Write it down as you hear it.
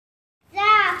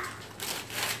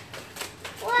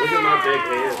got big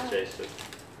hands, Jason.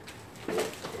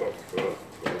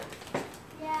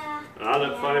 Yeah. I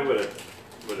look funny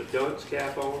with a Dylan's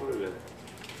cap on and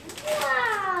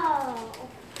Wow.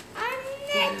 A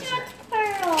ninja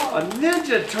turtle. a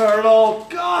Ninja Turtle.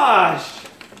 Gosh,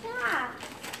 Yeah.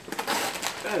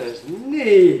 that is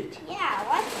neat. Yeah,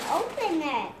 let's open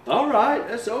it. All right,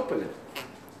 let's open it.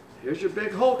 Here's your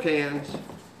big Hulk hands.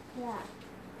 Yeah.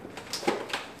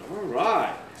 All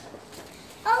right.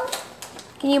 Oh.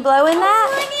 Can you blow in that?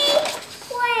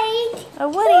 Woody, wait. A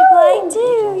Woody plate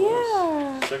too,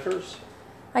 yeah. Stickers.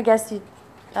 I guess you,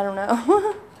 I don't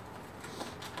know.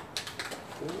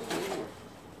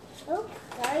 Oops,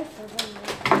 sorry for the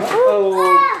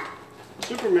Uh-oh.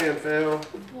 Superman fell.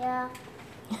 Yeah.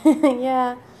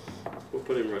 Yeah. We'll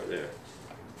put him right there.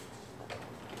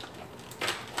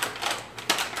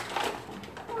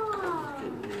 Oh.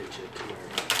 Ninja Turtle.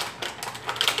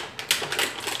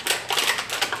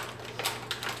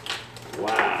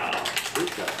 Wow. He's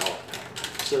got all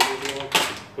scissors on.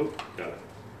 Oh, got it.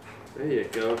 There you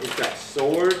go. He's got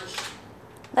swords.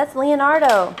 That's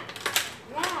Leonardo.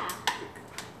 Yeah.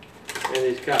 And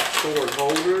he's got sword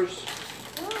holders.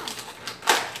 Yeah.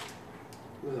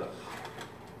 Look.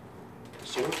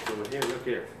 Swords over here. Look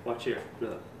here. Watch here.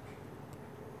 Look.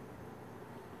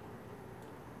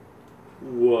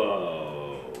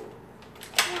 Whoa.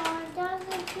 Oh, it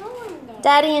doesn't go in there.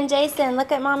 Daddy and Jason,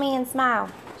 look at mommy and smile.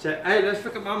 Say, hey, let's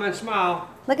look at Mama and smile.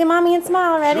 Look at mommy and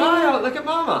smile, ready? Smile. Look at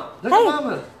Mama. Look Hey, at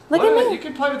Mama. look Wait at a minute, me. You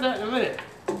can play with that in a minute.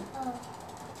 Oh.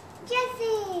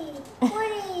 Jesse,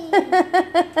 Woody.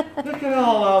 Look at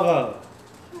all of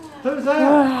them. Who's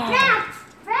that? Rats,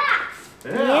 rats.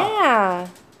 Yeah.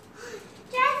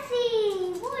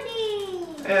 Jesse, Woody.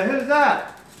 And who's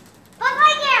that? Buzz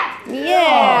Lightyear.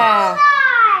 Yeah.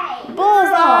 Bullseye.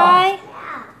 Bullseye.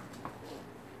 Yeah.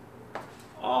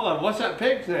 All of them. What's that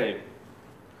pig's name?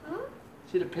 Huh?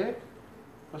 See the pig?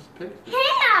 What's the pig?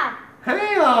 Hannah.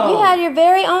 Halo. You had your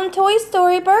very own Toy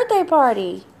Story birthday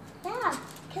party. Yeah.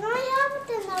 Can I have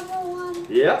another one?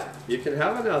 Yep, you can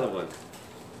have another one.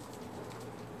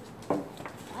 I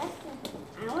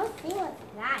want to see what's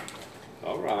inside.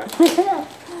 All right.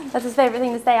 That's his favorite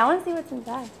thing to say. I want to see what's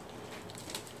inside.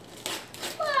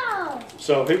 Whoa.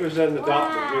 So he was in the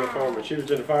doctor's uniform and she was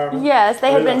in the fireman? Yes,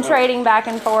 they had been trading back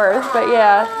and forth, but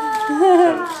yeah.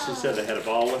 She said they had a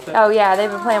ball with it? Oh yeah, they've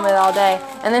been playing with it all day.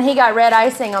 And then he got red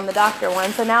icing on the doctor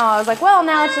one, so now I was like, well,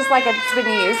 now it's just like it's been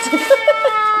used.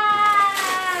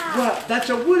 What? That's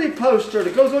a Woody poster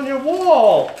that goes on your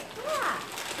wall. Yeah.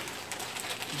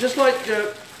 Just like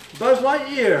Buzz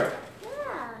Lightyear.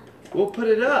 Yeah. We'll put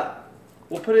it up.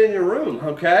 We'll put it in your room,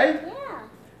 okay? Yeah.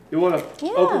 You want to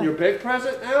Yeah. open your big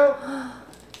present now?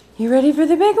 You ready for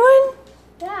the big one?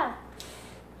 Yeah.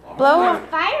 Blow Oh, it.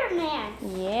 Spider-Man.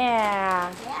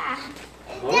 Yeah. Yeah.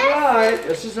 All right,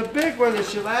 this is a big one.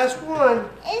 It's your last one.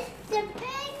 It's the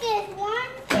biggest one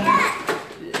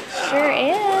yet. Sure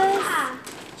is. Yeah.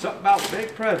 Something about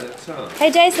big presents, huh? Hey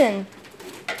Jason,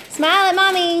 smile at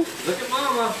mommy. Look at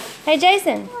Mama. Hey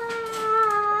Jason. Look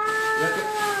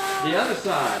at the other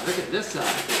side. Look at this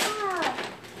side.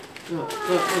 Look.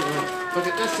 Look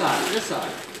at this side. This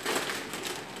side.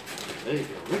 There you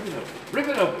go. Rip it open. Rip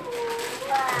it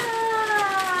open.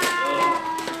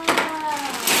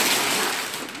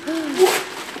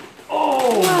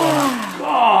 Oh my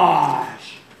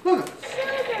gosh! Look.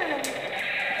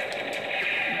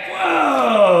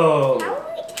 Whoa! How do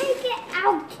we take it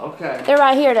out? Okay. They're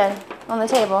right here then, on the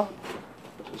table.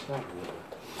 What's happening?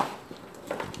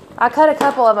 I cut a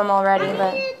couple of them already,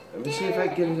 but Let me see if I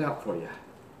can get it out for you.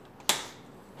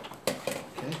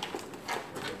 Okay.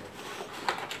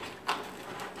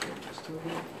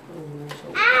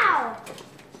 Ow!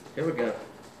 Here we go.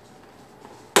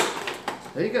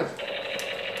 There you go.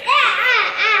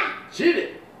 Ah! Shoot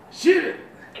it! Shoot it!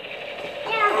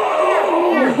 Yeah.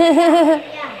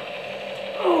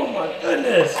 Oh my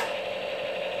goodness!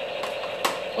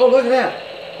 Oh, look at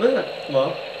that! Look at that!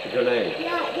 Mom, a grenade.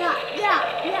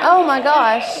 Yeah. oh my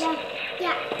gosh.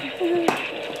 Yeah.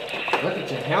 Look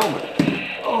at your helmet.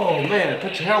 Oh man,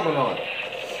 put your helmet on.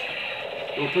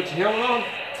 You want to put your helmet on?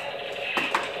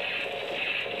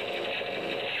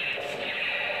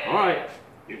 Alright,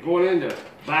 you're going into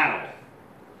battle.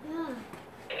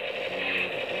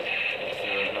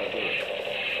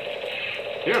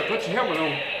 Here, put your helmet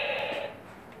on.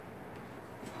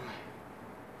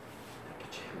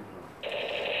 Put your helmet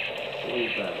on. Going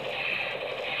into battle.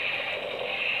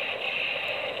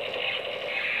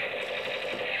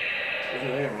 Look at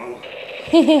there, Mama.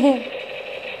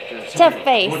 Tough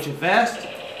face. Want your vest?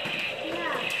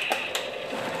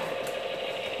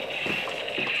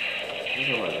 These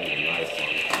are like really nice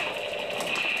ones.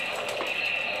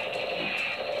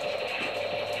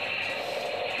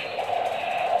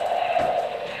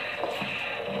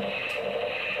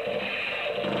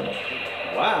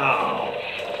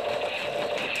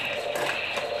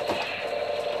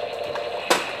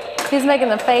 He's making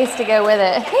the face to go with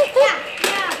it.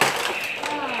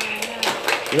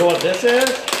 You know what this is?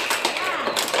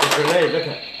 It's a grenade, look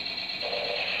at it.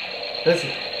 Listen.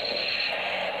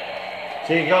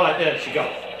 See, you go like this, you go.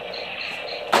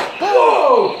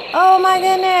 Whoa! Oh my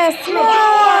goodness, no!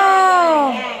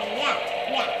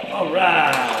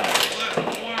 Alright.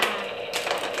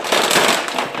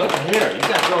 Look here, you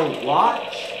got your own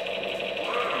watch.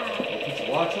 Put your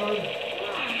watch on.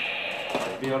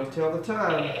 You'll be able to tell the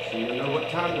time, so you know what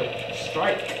time to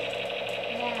strike.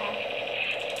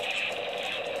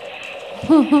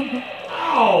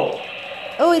 Ow!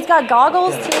 Oh, he's got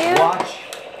goggles too. Watch.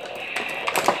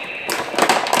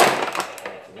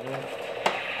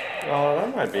 Oh, that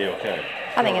might be okay.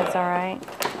 I think it's all right.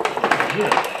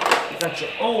 Here, you got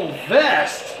your own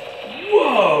vest.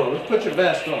 Whoa! Let's put your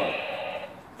vest on.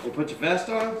 You put your vest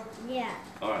on? Yeah.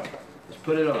 All right. Let's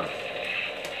put it on.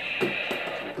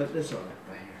 We'll put this on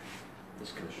right here.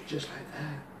 This goes just like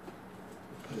that.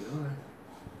 Put it on.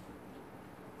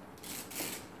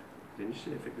 Can you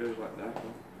see if it goes like that?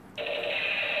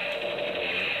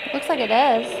 Looks like it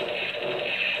does.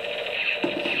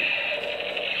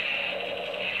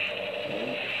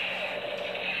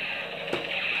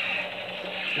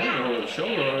 It's gotta go over the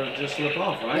shoulder or it'll just slip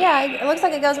off, right? Yeah, it looks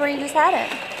like it goes where you just had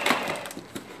it.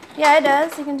 Yeah, it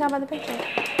does. You can tell by the picture.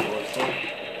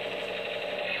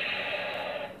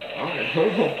 Alright,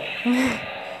 hold on.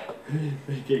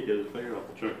 He can't get his finger off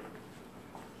the trigger.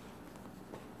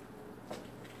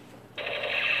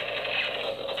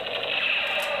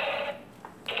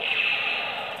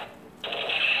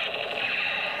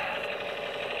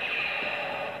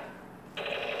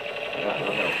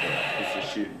 This is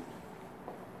shooting.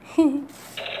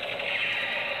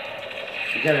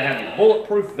 You gotta have your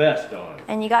bulletproof vest on.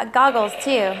 And you got goggles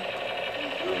too.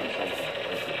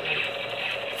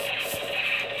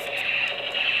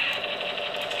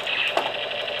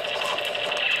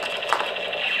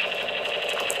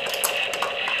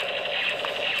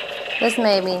 This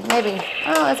maybe,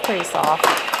 oh, it's pretty soft.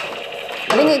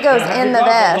 I think it goes in the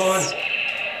vest.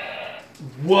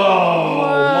 Whoa,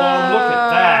 Mom, look at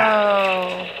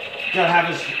that. You gotta have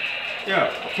this, yeah,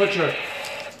 put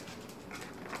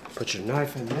your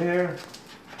knife in there.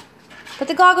 Put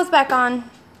the goggles back on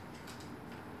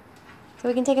so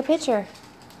we can take a picture.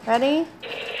 Ready?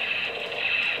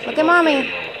 Look at Mommy.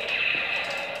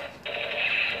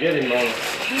 Get him, Mom.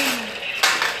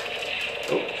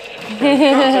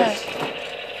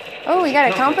 Oh, we got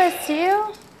a compass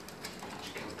too?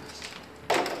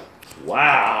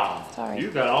 Wow. Sorry.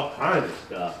 You got all kinds of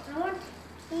stuff. I want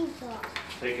these off.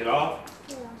 Take it off.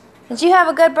 Yeah. Did you have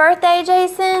a good birthday,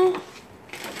 Jason?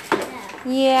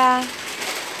 Yeah.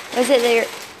 Was it there?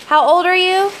 How old are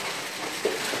you?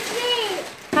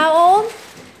 3. How old?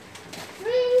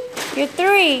 3. You're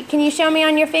 3. Can you show me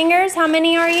on your fingers? How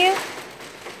many are you?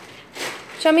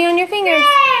 Show me on your fingers.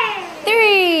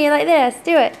 3. Like this.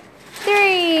 Do it.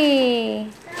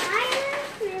 3.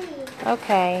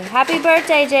 Okay. Happy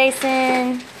birthday,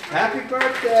 Jason. Happy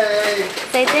birthday.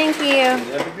 Say thank you.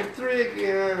 Never be 3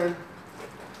 again.